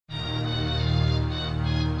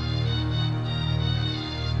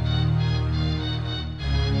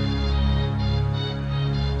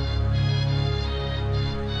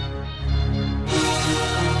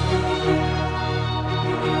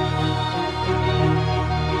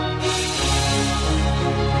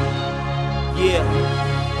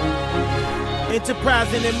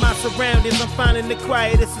Enterprising in my surroundings, I'm finding the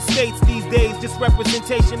quietest estates these days. Just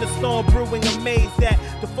representation of storm brewing, amazed that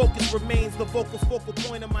the focus remains the vocal's focal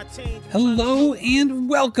point of my change. Hello and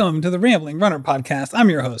welcome to the Rambling Runner Podcast. I'm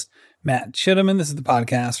your host, Matt Chittum, and this is the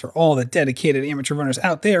podcast for all the dedicated amateur runners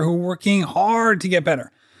out there who are working hard to get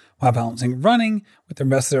better while balancing running with the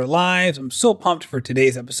rest of their lives. I'm so pumped for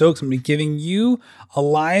today's episode because I'm going to be giving you a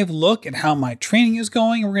live look at how my training is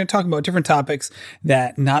going. And we're going to talk about different topics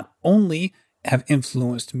that not only have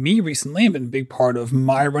influenced me recently and been a big part of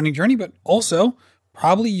my running journey, but also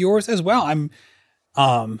probably yours as well. I'm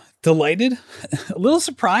delighted, a little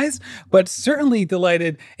surprised, but certainly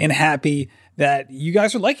delighted and happy that you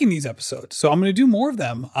guys are liking these episodes. So I'm going to do more of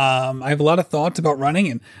them. I have a lot of thoughts about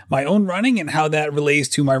running and my own running and how that relates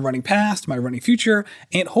to my running past, my running future.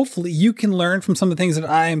 And hopefully you can learn from some of the things that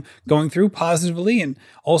I'm going through positively and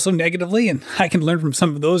also negatively. And I can learn from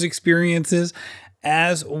some of those experiences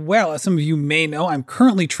as well. As some of you may know, I'm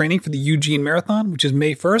currently training for the Eugene Marathon, which is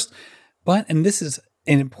May 1st. And this is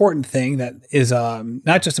an important thing that is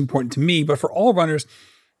not just important to me, but for all runners,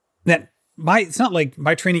 that it's not like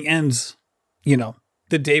my training ends,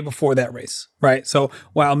 the day before that race, right? So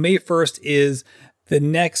while May 1st is the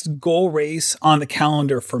next goal race on the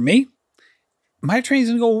calendar for me, my training is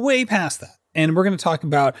going to go way past that. And we're going to talk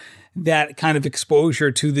about that kind of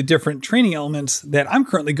exposure to the different training elements that I'm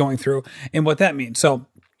currently going through and what that means. So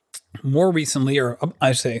more recently, or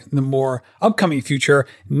I say the more upcoming future,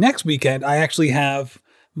 next weekend, I actually have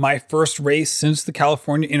my first race since the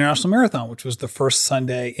California International Marathon, which was the first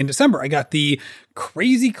Sunday in December. I got the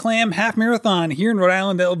Crazy Clam Half Marathon here in Rhode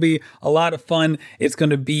Island. That'll be a lot of fun. It's going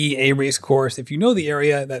to be a race course, if you know the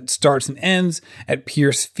area, that starts and ends at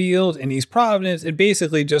Pierce Field in East Providence. It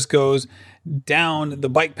basically just goes down the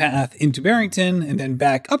bike path into Barrington and then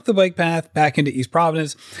back up the bike path back into East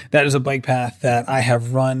Providence. That is a bike path that I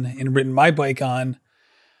have run and ridden my bike on,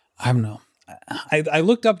 I don't know, I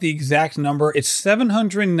looked up the exact number. It's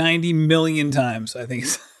 790 million times, I think.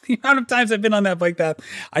 It's the amount of times I've been on that bike path.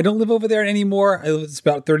 I don't live over there anymore. It's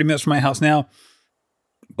about 30 minutes from my house now.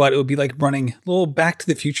 But it would be like running a little Back to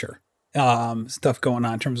the Future stuff going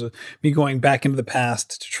on in terms of me going back into the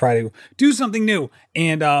past to try to do something new.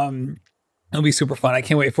 And it'll be super fun. I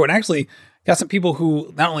can't wait for it. I actually got some people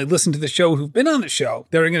who not only listen to the show, who've been on the show,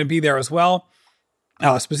 they're going to be there as well.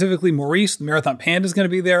 Specifically, Maurice, the Marathon Panda, is going to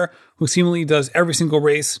be there, who seemingly does every single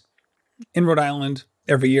race in Rhode Island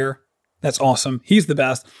every year. That's awesome. He's the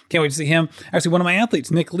best. Can't wait to see him. Actually, one of my athletes,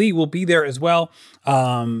 Nick Lee, will be there as well.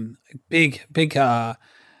 Big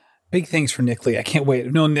things for Nick Lee. I can't wait.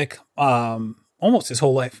 I've known Nick almost his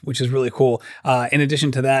whole life, which is really cool. In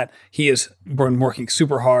addition to that, he has been working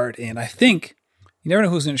super hard, and I think, you never know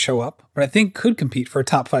who's going to show up, but I think could compete for a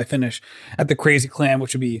top 5 finish at the Crazy Clam,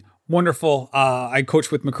 which would be wonderful. I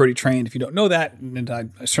coach with McCurdy Train, if you don't know that, and I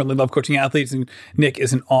certainly love coaching athletes, and Nick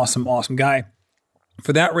is an awesome, awesome guy.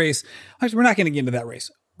 For that race, actually, we're not going to get into that race.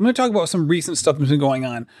 I'm going to talk about some recent stuff that's been going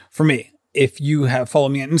on for me. If you have followed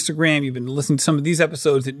me on Instagram, you've been listening to some of these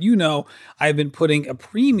episodes, that I've been putting a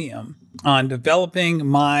premium on developing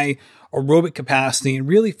my aerobic capacity and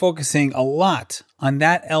really focusing a lot on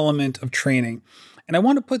that element of training. And I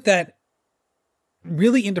want to put that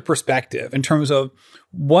really into perspective in terms of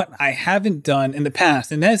what I haven't done in the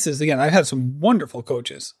past. And this is, again, I've had some wonderful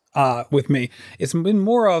coaches with me. It's been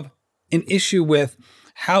more of an issue with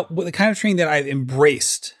the kind of training that I've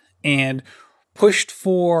embraced and pushed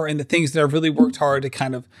for, and the things that I've really worked hard to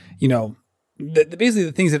kind of, basically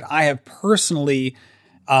the things that I have personally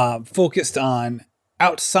focused on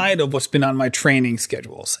outside of what's been on my training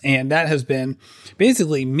schedules. And that has been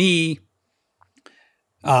basically me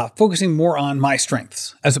focusing more on my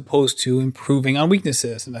strengths as opposed to improving on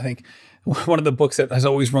weaknesses. And I think one of the books that has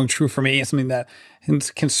always rung true for me, and something that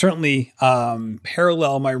can certainly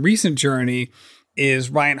parallel my recent journey, is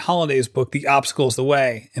Ryan Holiday's book, The Obstacle is the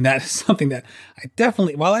Way. And that is something that I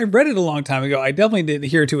definitely, while I read it a long time ago, I definitely did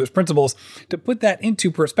adhere to his principles. To put that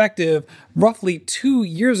into perspective, roughly 2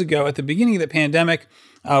 years ago, at the beginning of the pandemic,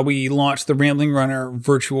 we launched the Rambling Runner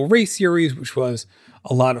virtual race series, which was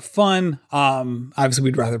a lot of fun. Obviously,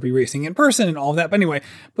 we'd rather be racing in person and all of that. But anyway,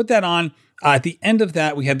 put that on. At the end of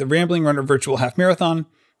that, we had the Rambling Runner virtual half marathon.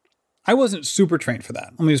 I wasn't super trained for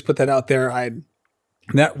that. Let me just put that out there.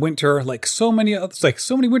 That winter, like so many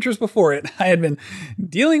winters before it, I had been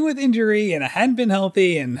dealing with injury and I hadn't been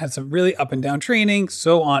healthy and had some really up and down training,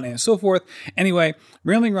 so on and so forth. Anyway,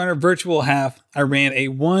 Rambling Runner virtual half, I ran a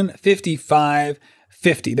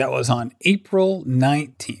 1:55:50. That was on April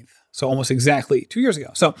 19th. So almost exactly 2 years ago.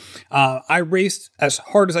 So I raced as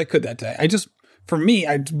hard as I could that day. For me,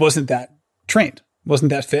 I wasn't that trained, wasn't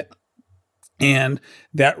that fit. And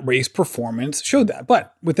that race performance showed that.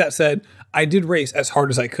 But with that said, I did race as hard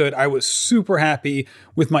as I could. I was super happy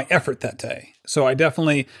with my effort that day. So I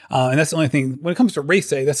definitely, and that's the only thing, when it comes to race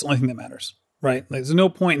day, that's the only thing that matters, right? Like, there's no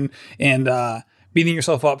point in beating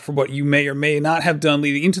yourself up for what you may or may not have done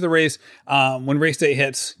leading into the race. When race day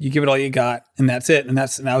hits, you give it all you got, and that's it. And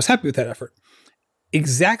I was happy with that effort.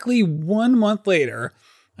 Exactly 1 month later,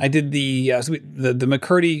 I did the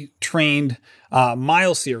McCurdy trained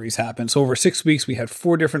mile series happen. So over 6 weeks, we had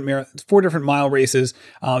four different mile races.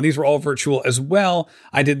 These were all virtual as well.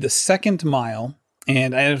 I did the second mile,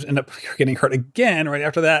 and I ended up getting hurt again right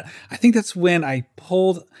after that. I think that's when I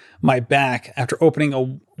pulled my back after opening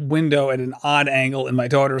a window at an odd angle in my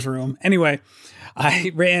daughter's room. Anyway,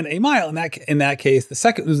 I ran a mile in that case.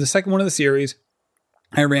 It was the second one of the series.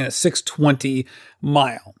 I ran a 6:20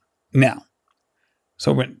 mile. Now,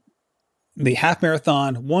 so when the half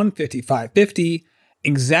marathon, 1:55:50,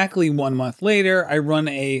 exactly 1 month later, I run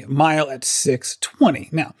a mile at 6:20.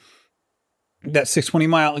 Now, that 6:20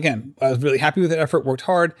 mile, again, I was really happy with that effort, worked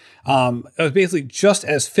hard. I was basically just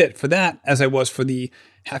as fit for that as I was for the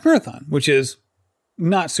half marathon, which is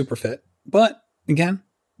not super fit. But again,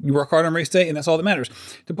 you work hard on race day, and that's all that matters.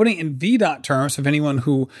 To put it in VDOT terms, if anyone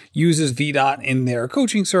who uses VDOT in their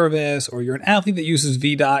coaching service, or you're an athlete that uses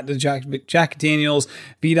VDOT, the Jack Daniels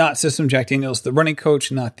VDOT system, Jack Daniels, the running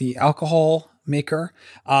coach, not the alcohol maker.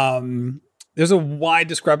 There's a wide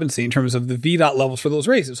discrepancy in terms of the VDOT levels for those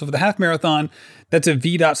races. So for the half marathon, that's a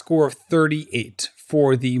VDOT score of 38.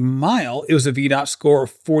 For the mile, it was a VDOT score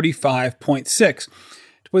of 45.6.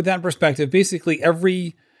 To put that in perspective, basically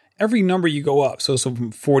every number you go up, so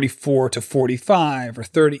from 44 to 45 or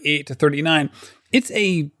 38 to 39, it's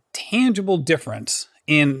a tangible difference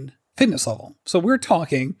in fitness level. So we're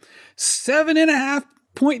talking 7.5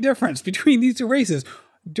 point difference between these two races,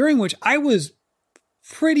 during which I was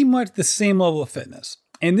pretty much the same level of fitness.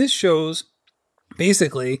 And this shows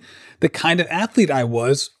basically the kind of athlete I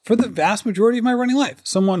was for the vast majority of my running life.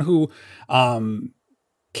 Someone who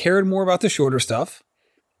cared more about the shorter stuff,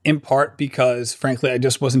 in part because, frankly, I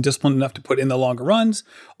just wasn't disciplined enough to put in the longer runs.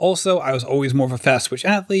 Also, I was always more of a fast twitch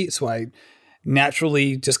athlete, so I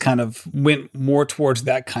naturally just kind of went more towards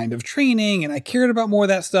that kind of training, and I cared about more of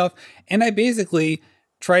that stuff. And I basically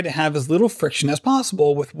tried to have as little friction as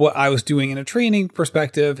possible with what I was doing in a training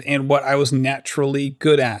perspective and what I was naturally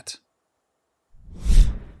good at.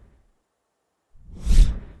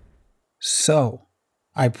 So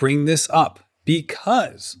I bring this up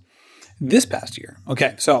because this past year, I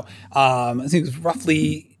think it was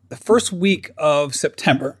roughly the first week of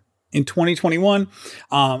September in 2021,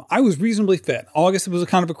 I was reasonably fit. August was a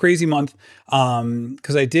kind of a crazy month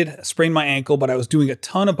because I did sprain my ankle, but I was doing a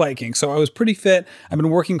ton of biking. So I was pretty fit. I've been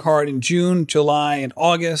working hard in June, July, and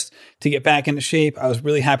August to get back into shape. I was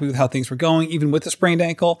really happy with how things were going, even with the sprained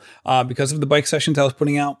ankle, because of the bike sessions I was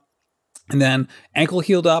putting out. And then ankle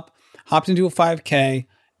healed up, hopped into a 5K,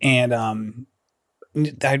 and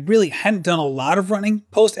I really hadn't done a lot of running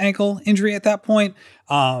post ankle injury at that point.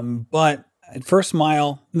 But at first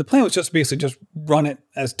mile, the plan was just basically just run it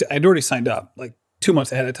I'd already signed up like 2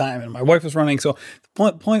 months ahead of time, and my wife was running. So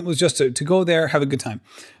the point was just to go there, have a good time.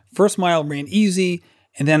 First mile ran easy.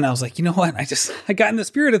 And then I was like, you know what? I got in the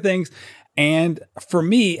spirit of things. And for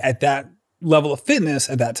me at that level of fitness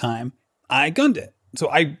at that time, I gunned it. So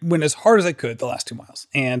I went as hard as I could the last 2 miles.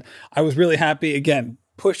 And I was really happy. Again,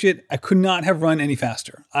 push it. I could not have run any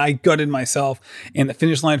faster. I gutted myself, and the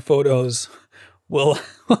finish line photos will,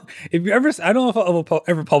 if you ever, I don't know if I'll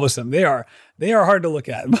ever publish them. They are hard to look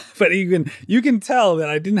at, but you can tell that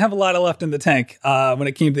I didn't have a lot of left in the tank when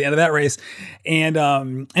it came to the end of that race, and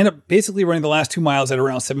ended up basically running the last 2 miles at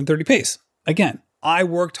around 7:30 pace. Again, I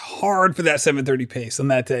worked hard for that 7:30 pace on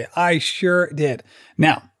that day. I sure did.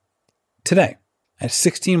 Now, today, a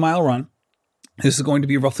 16-mile run. This is going to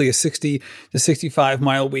be roughly a 60 to 65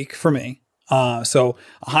 mile week for me. So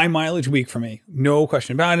a high mileage week for me. No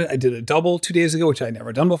question about it. I did a double 2 days ago, which I'd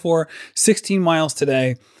never done before. 16 miles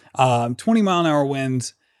today, 20 mile an hour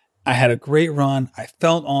winds. I had a great run. I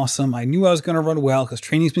felt awesome. I knew I was going to run well because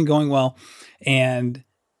training's been going well. And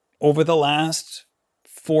over the last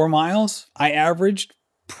 4 miles, I averaged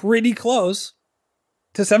pretty close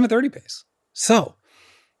to 7:30 pace. So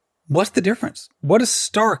what's the difference?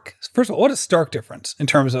 First of all, what a stark difference in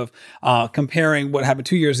terms of comparing what happened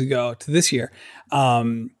 2 years ago to this year.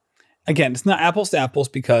 Again, it's not apples to apples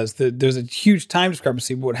because there's a huge time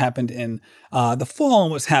discrepancy with what happened in the fall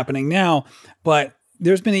and what's happening now. But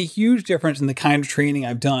there's been a huge difference in the kind of training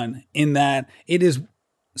I've done in that it is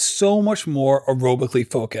so much more aerobically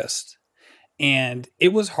focused. And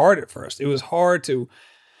it was hard at first. It was hard to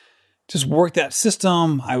just work that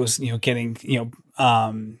system. I was, getting,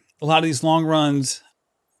 a lot of these long runs,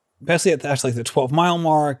 especially at like the 12-mile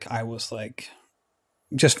mark, I was like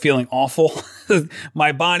just feeling awful.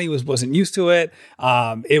 My body wasn't used to it.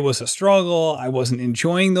 It was a struggle. I wasn't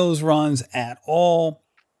enjoying those runs at all.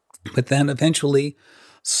 But then eventually,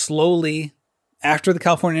 slowly, after the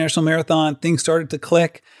California National Marathon, things started to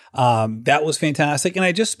click. That was fantastic. And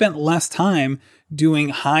I just spent less time doing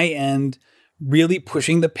high-end, really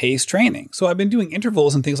pushing the pace training. So I've been doing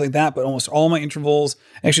intervals and things like that, but almost all my intervals,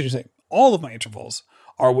 actually just say all of my intervals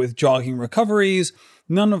are with jogging recoveries.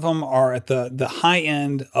 None of them are at the high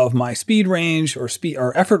end of my speed range or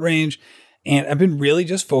effort range. And I've been really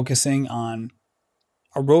just focusing on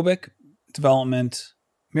aerobic development,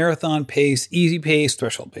 marathon pace, easy pace,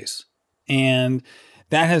 threshold pace. And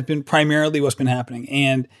that has been primarily what's been happening.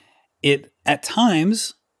 And it at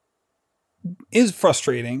times is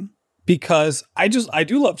frustrating because I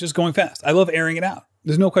do love just going fast. I love airing it out.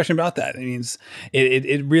 There's no question about that. I mean,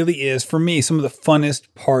 it really is, for me, some of the funnest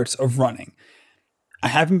parts of running. I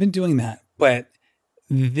haven't been doing that, but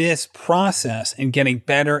this process and getting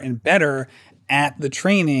better and better at the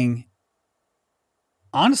training,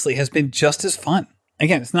 honestly, has been just as fun.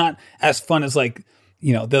 Again, it's not as fun as like,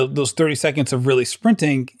 those 30 seconds of really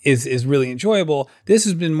sprinting is really enjoyable. This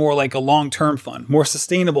has been more like a long-term fun, more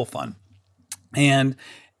sustainable fun. And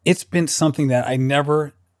it's been something that I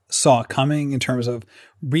never saw coming in terms of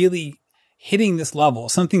really hitting this level,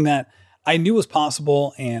 something that I knew was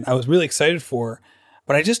possible and I was really excited for,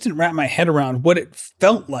 but I just didn't wrap my head around what it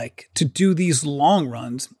felt like to do these long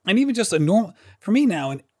runs. And even just for me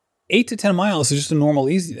now, an 8 to 10 miles is just a normal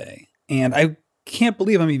easy day. And I can't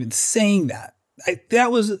believe I'm even saying that.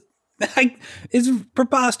 It's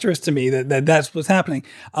preposterous to me that's what's happening.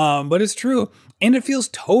 But it's true. And it feels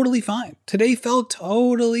totally fine. Today felt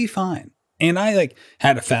totally fine. And I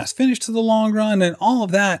had a fast finish to the long run and all of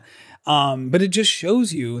that. But it just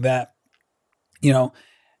shows you that,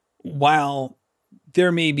 while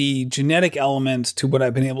there may be genetic elements to what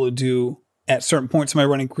I've been able to do at certain points in my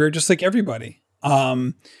running career, just like everybody,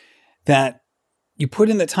 that you put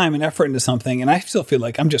in the time and effort into something, and I still feel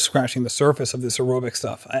like I'm just scratching the surface of this aerobic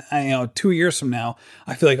stuff. I 2 years from now,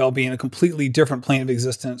 I feel like I'll be in a completely different plane of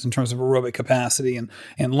existence in terms of aerobic capacity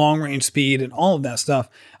and long range speed and all of that stuff.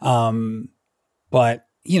 But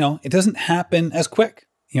it doesn't happen as quick.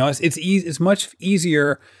 It's much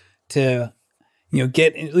easier to,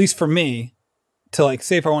 get, at least for me, to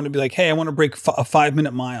say if I want to be like, hey, I want to break a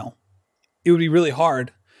 5-minute mile. It would be really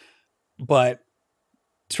hard, but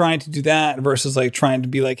trying to do that versus trying to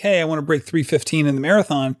be like, hey, I want to break 3:15 in the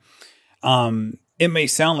marathon. It may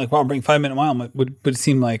sound like, wow, breaking 5-minute mile would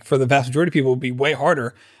seem like for the vast majority of people would be way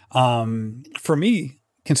harder. For me,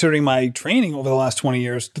 considering my training over the last 20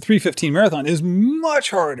 years, the 3:15 marathon is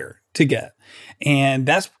much harder to get. And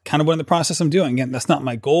that's kind of what in the process I'm doing. Again, that's not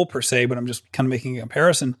my goal per se, but I'm just kind of making a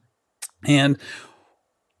comparison. And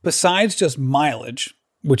besides just mileage,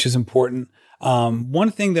 which is important,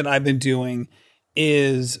 one thing that I've been doing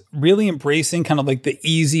is really embracing kind of the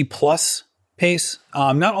easy plus pace.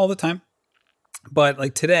 Not all the time,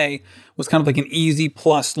 but today was kind of an easy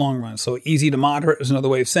plus long run. So easy to moderate is another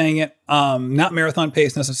way of saying it. Not marathon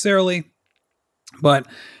pace necessarily, but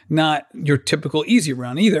not your typical easy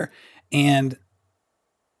run either. And,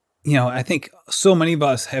 I think so many of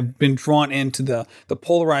us have been drawn into the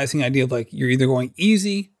polarizing idea of you're either going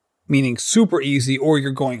easy, meaning super easy, or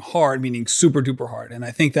you're going hard, meaning super duper hard. And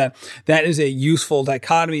I think that is a useful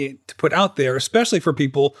dichotomy to put out there, especially for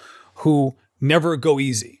people who never go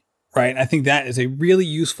easy, right? I think that is a really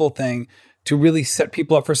useful thing to really set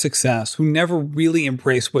people up for success who never really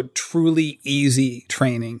embrace what truly easy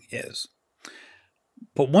training is.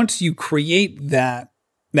 But once you create that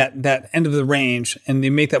end of the range and they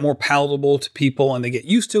make that more palatable to people and they get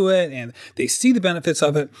used to it and they see the benefits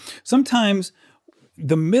of it, sometimes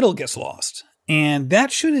the middle gets lost. And that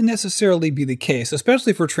shouldn't necessarily be the case,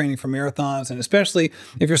 especially for training for marathons. And especially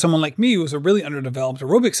if you're someone like me who has a really underdeveloped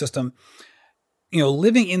aerobic system,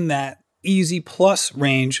 living in that easy plus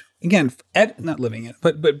range, again, not living it,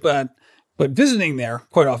 but visiting there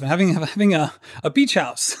quite often, having a beach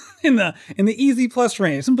house in the easy plus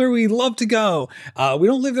range, somewhere we love to go. We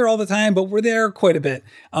don't live there all the time, but we're there quite a bit,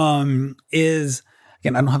 is,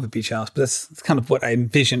 again, I don't have a beach house, but that's kind of what I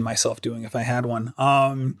envision myself doing if I had one.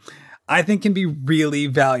 I think can be really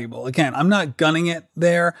valuable. Again, I'm not gunning it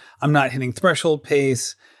there. I'm not hitting threshold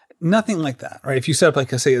pace, nothing like that, right? If you set up a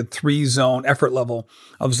 3-zone effort level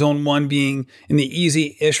of zone 1 being in the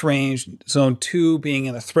easy-ish range, zone 2 being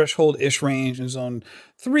in the threshold-ish range, and zone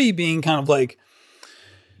 3 being kind of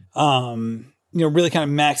really kind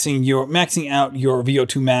of maxing out your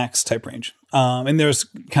VO2 max type range. And there's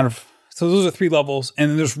so those are 3 levels, and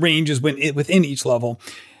then there's ranges within each level.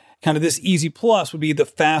 Kind of this easy plus would be the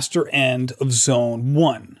faster end of zone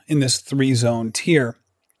 1 in this 3-zone tier.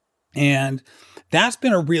 And that's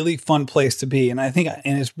been a really fun place to be. And I think,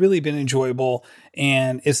 and it's really been enjoyable.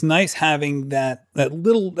 And it's nice having that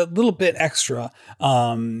little bit extra,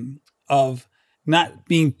 of not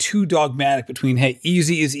being too dogmatic between, hey,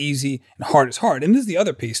 easy is easy and hard is hard. And this is the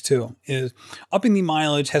other piece too, is upping the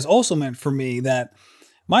mileage has also meant for me that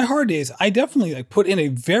my hard days, I definitely put in a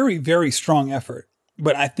very, very strong effort.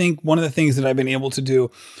 But I think one of the things that I've been able to do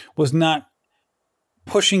was not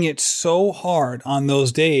pushing it so hard on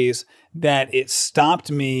those days that it stopped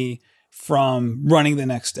me from running the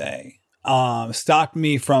next day, stopped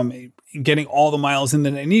me from getting all the miles in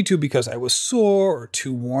that I need to because I was sore or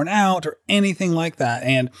too worn out or anything like that.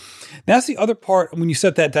 And that's the other part when you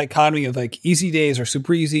set that dichotomy of easy days are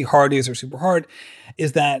super easy, hard days are super hard,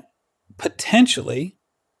 is that potentially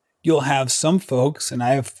you'll have some folks, and I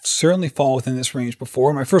have certainly fallen within this range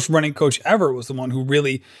before. My first running coach ever was the one who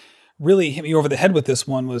really hit me over the head with this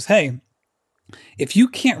one was, hey, if you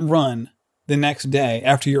can't run the next day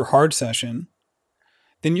after your hard session,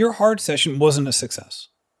 then your hard session wasn't a success.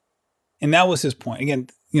 And that was his point. Again,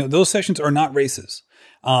 those sessions are not races.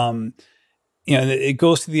 It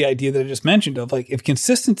goes to the idea that I just mentioned of if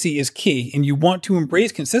consistency is key and you want to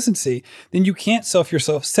embrace consistency, then you can't set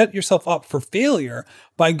yourself up for failure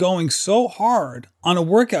by going so hard on a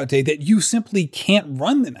workout day that you simply can't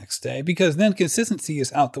run the next day, because then consistency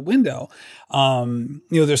is out the window.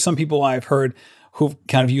 There's some people I've heard who've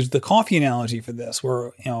kind of used the coffee analogy for this,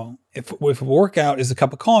 where, if a workout is a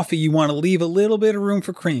cup of coffee, you want to leave a little bit of room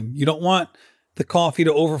for cream. You don't want the coffee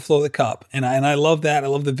to overflow the cup. And I love that. I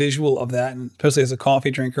love the visual of that. And especially as a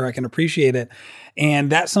coffee drinker, I can appreciate it. And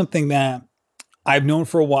that's something that I've known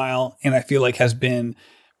for a while, and I feel like has been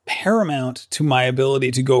paramount to my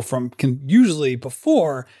ability to go from usually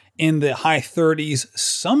before in the high 30s,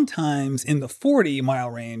 sometimes in the 40-mile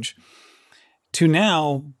range, to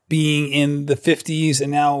now being in the 50s, and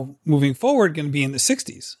now moving forward, going to be in the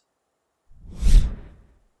 60s.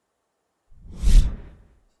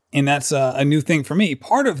 And that's a new thing for me.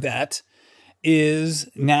 Part of that is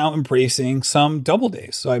now embracing some double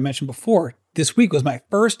days. So I mentioned before, this week was my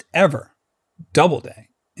first ever double day,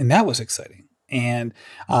 and that was exciting. And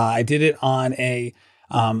I did it on a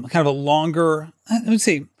kind of a longer, I would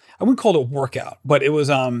say, I wouldn't call it a workout, but it was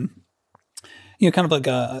kind of like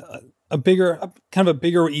a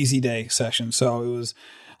bigger easy day session. So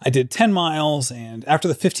I did 10 miles, and after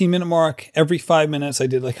the 15-minute mark, every 5 minutes, I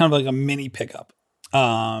did kind of a mini pickup.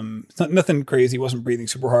 It's nothing crazy. Wasn't breathing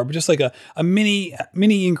super hard, but just a mini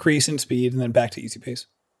increase in speed, and then back to easy pace.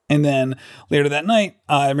 And then later that night,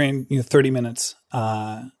 I ran 30 minutes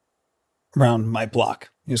around my block.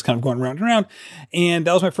 Just kind of going round and round. And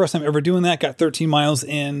that was my first time ever doing that. Got 13 miles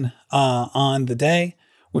in on the day,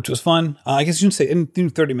 which was fun. I guess you shouldn't say in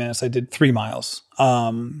 30 minutes. I did 3 miles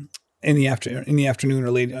in the afternoon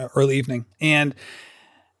or early evening. And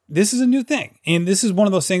this is a new thing. And this is one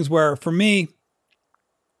of those things where, for me,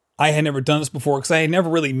 I had never done this before because I had never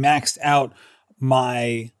really maxed out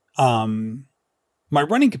my my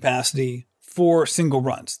running capacity for single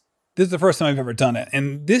runs. This is the first time I've ever done it.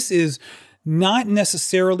 And this is not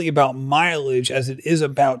necessarily about mileage as it is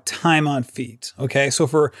about time on feet. Okay. So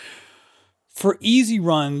for easy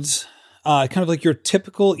runs, kind of like your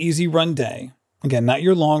typical easy run day, again, not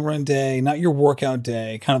your long run day, not your workout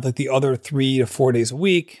day, kind of like the other 3 to 4 days a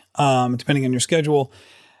week, depending on your schedule,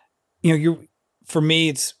 for me,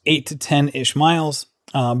 it's 8 to 10-ish miles.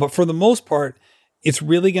 But for the most part, it's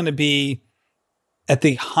really going to be at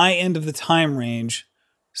the high end of the time range,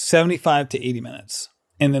 75 to 80 minutes.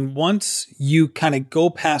 And then once you kind of go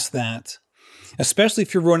past that, especially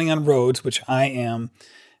if you're running on roads, which I am,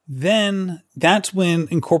 then that's when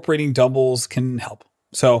incorporating doubles can help.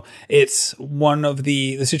 So it's one of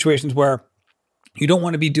the situations where you don't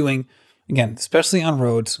want to be doing, again, especially on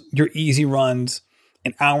roads, your easy runs,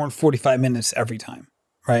 an hour and 45 minutes every time,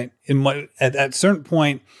 right? At a certain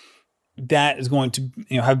point, that is going to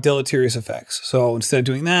have deleterious effects. So instead of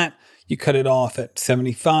doing that, you cut it off at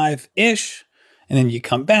 75-ish, and then you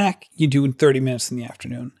come back, you do 30 minutes in the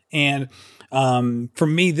afternoon. And for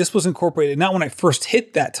me, this was incorporated not when I first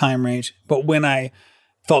hit that time range, but when I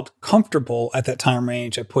felt comfortable at that time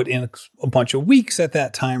range. I put in a bunch of weeks at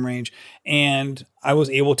that time range, and I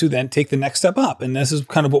was able to then take the next step up. And this is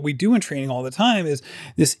kind of what we do in training all the time, is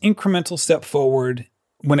this incremental step forward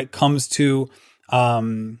when it comes to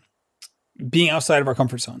being outside of our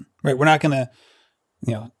comfort zone, right? We're not going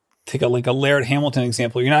to, take a Laird Hamilton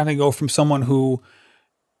example. You're not going to go from someone who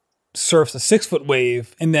surfs a 6-foot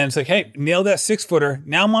wave and then it's like, hey, nail that 6-footer.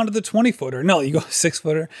 Now I'm on to the 20-footer. No, you go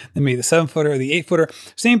 6-footer, then maybe the 7-footer or the 8-footer.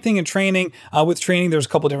 Same thing in training. With training, there's a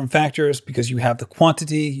couple different factors because you have the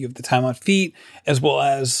quantity, you have the time on feet, as well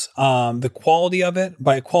as the quality of it.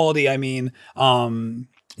 By quality, I mean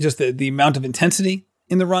just the amount of intensity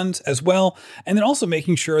in the runs as well. And then also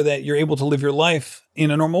making sure that you're able to live your life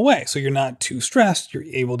in a normal way. So you're not too stressed. You're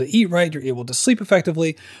able to eat right. You're able to sleep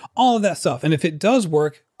effectively, all of that stuff. And if it does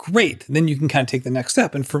work, great. Then you can kind of take the next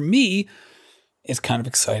step. And for me, it's kind of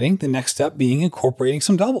exciting. The next step being incorporating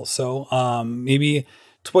some doubles. So maybe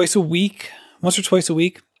once or twice a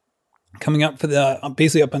week, coming up for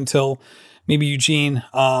basically up until maybe Eugene,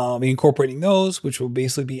 I'll be incorporating those, which will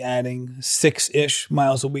basically be adding 6-ish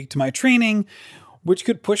miles a week to my training, which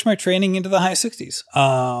could push my training into the high 60s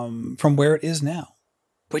from where it is now,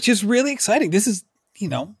 which is really exciting. This is,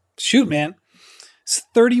 shoot, man, it's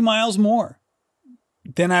 30 miles more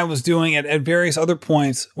than I was doing at various other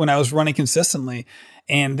points when I was running consistently.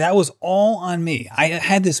 And that was all on me. I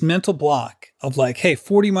had this mental block of like, hey,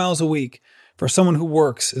 40 miles a week for someone who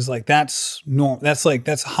works is like, that's normal.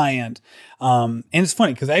 That's high end. And it's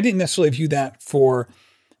funny because I didn't necessarily view that for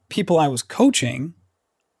people I was coaching.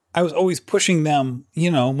 I was always pushing them,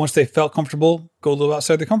 once they felt comfortable, go a little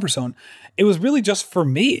outside their comfort zone. It was really just for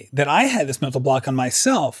me that I had this mental block on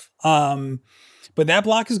myself. But that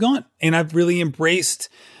block is gone. And I've really embraced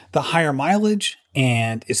the higher mileage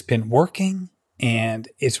and it's been working. And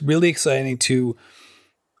it's really exciting to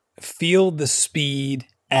feel the speed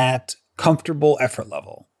at comfortable effort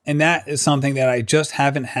level. And that is something that I just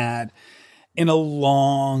haven't had in a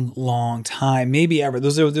long, long time, maybe ever.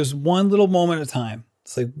 There's one little moment of time.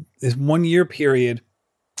 It's like this 1 year period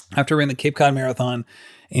after I ran the Cape Cod Marathon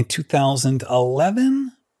in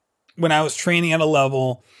 2011 when I was training at a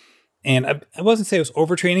level, and I wasn't saying I was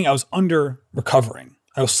overtraining. I was under recovering.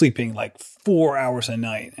 I was sleeping like 4 hours a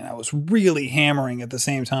night and I was really hammering at the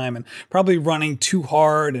same time and probably running too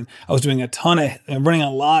hard. And I was doing running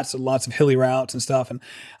on lots of hilly routes and stuff. And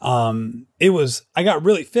I got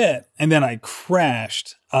really fit and then I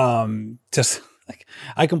crashed.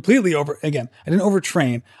 I completely I didn't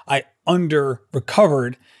overtrain. I under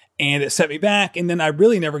recovered and it set me back. And then I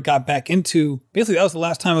really never got back into, basically that was the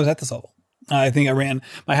last time I was at this level. I think I ran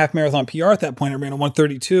my half marathon PR at that point. I ran a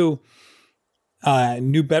 132,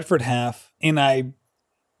 New Bedford half. And I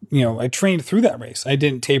trained through that race. I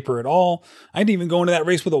didn't taper at all. I didn't even go into that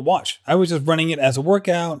race with a watch. I was just running it as a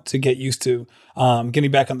workout to get used to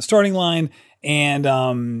getting back on the starting line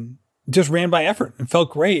and just ran by effort and felt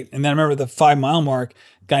great. And then I remember the 5 mile mark,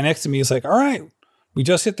 guy next to me is like, all right, we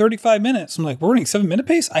just hit 35 minutes. I'm like, we're running 7-minute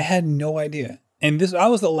pace? I had no idea. And I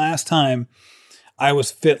was the last time I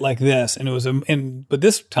was fit like this. And but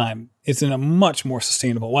this time it's in a much more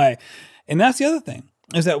sustainable way. And that's the other thing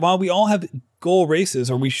is that while we all have goal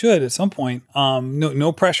races, or we should at some point,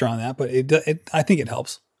 no pressure on that, but I think it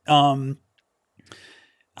helps. I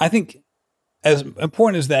think as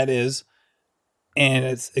important as that is, and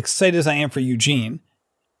as excited as I am for Eugene,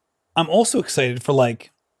 I'm also excited for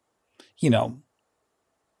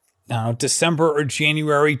December or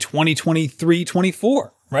January 2023,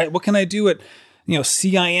 24, right? What can I do at,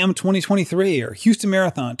 CIM 2023 or Houston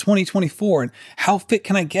Marathon 2024? And how fit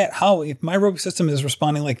can I get? If my aerobic system is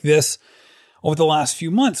responding like this over the last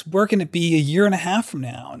few months, where can it be a year and a half from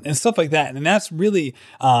now? And stuff like that. And that's really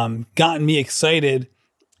gotten me excited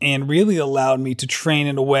and really allowed me to train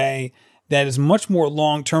in a way that is much more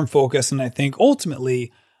long-term focused and I think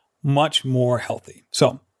ultimately much more healthy.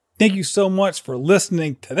 So thank you so much for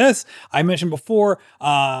listening to this. I mentioned before,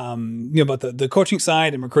 about the coaching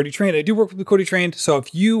side and McCurdy Trained. I do work with McCurdy Trained. So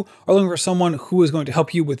if you are looking for someone who is going to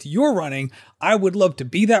help you with your running, I would love to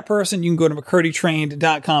be that person. You can go to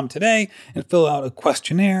McCurdyTrained.com today and fill out a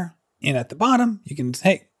questionnaire. And at the bottom, you can say,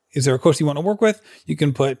 hey, is there a coach you want to work with? You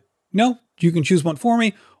can put no, you can choose one for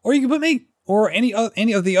me, or you can put me. Or any of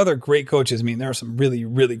the other great coaches. I mean, there are some really,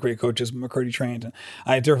 really great coaches McCurdy Trained, and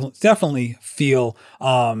I definitely feel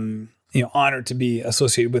honored to be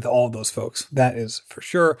associated with all of those folks. That is for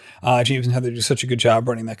sure. James and Heather do such a good job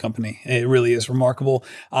running that company. It really is remarkable.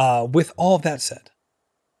 With all of that said,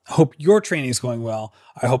 I hope your training is going well.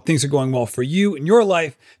 I hope things are going well for you in your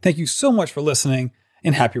life. Thank you so much for listening,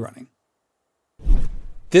 and happy running.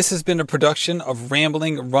 This has been a production of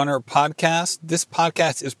Rambling Runner Podcast. This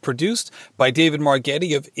podcast is produced by David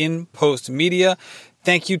Margetti of In Post Media.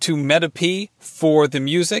 Thank you to Meta P for the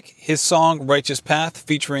music. His song Righteous Path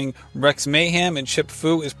featuring Rex Mayhem and Chip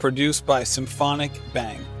Fu is produced by Symphonic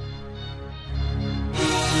Bang.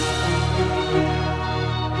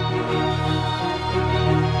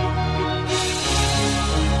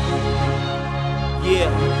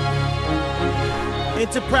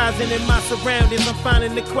 Enterprising in my surroundings, I'm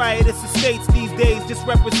finding the quietest estates these days. Just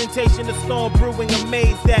representation of storm brewing,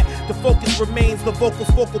 amazed that the focus remains the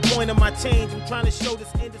focal point of my change. I'm trying to show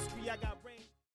this industry I got